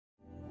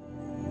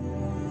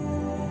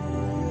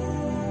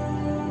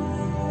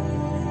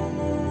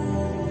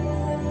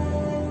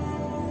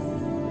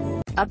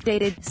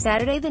Updated,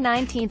 Saturday the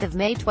 19th of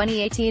May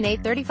 2018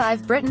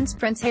 8:35 Britain's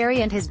Prince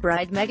Harry and his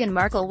bride Meghan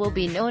Markle will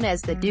be known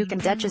as the Duke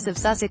and Duchess of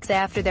Sussex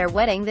after their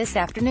wedding this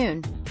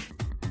afternoon.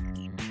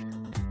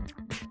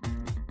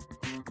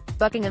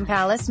 Buckingham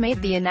Palace made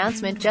the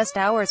announcement just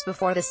hours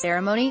before the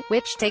ceremony,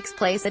 which takes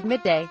place at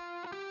midday.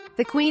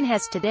 The Queen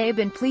has today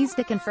been pleased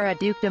to confer a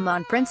dukedom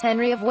on Prince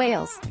Henry of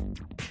Wales.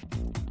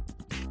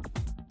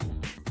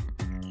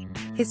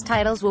 His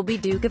titles will be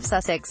Duke of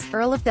Sussex,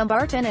 Earl of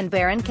Dumbarton and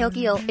Baron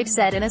Kilkeel, it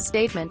said in a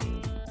statement.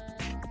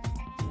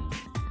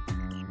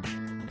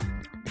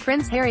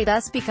 Prince Harry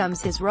thus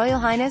becomes His Royal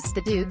Highness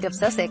the Duke of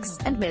Sussex,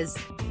 and Ms.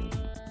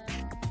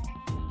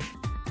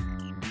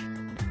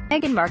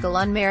 Meghan Markle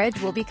on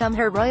marriage will become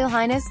Her Royal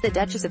Highness the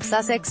Duchess of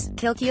Sussex.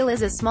 Kilkeel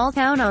is a small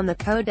town on the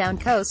Down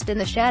coast in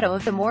the shadow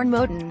of the Mourne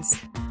Mountains.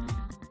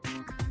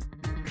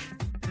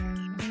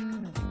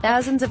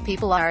 Thousands of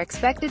people are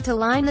expected to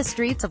line the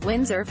streets of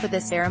Windsor for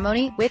the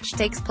ceremony, which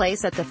takes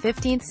place at the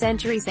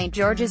 15th-century St.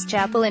 George's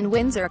Chapel in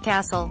Windsor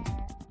Castle.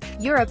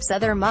 Europe's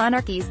other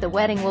monarchies. The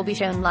wedding will be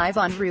shown live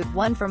on Route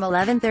 1 from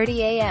 11:30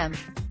 a.m.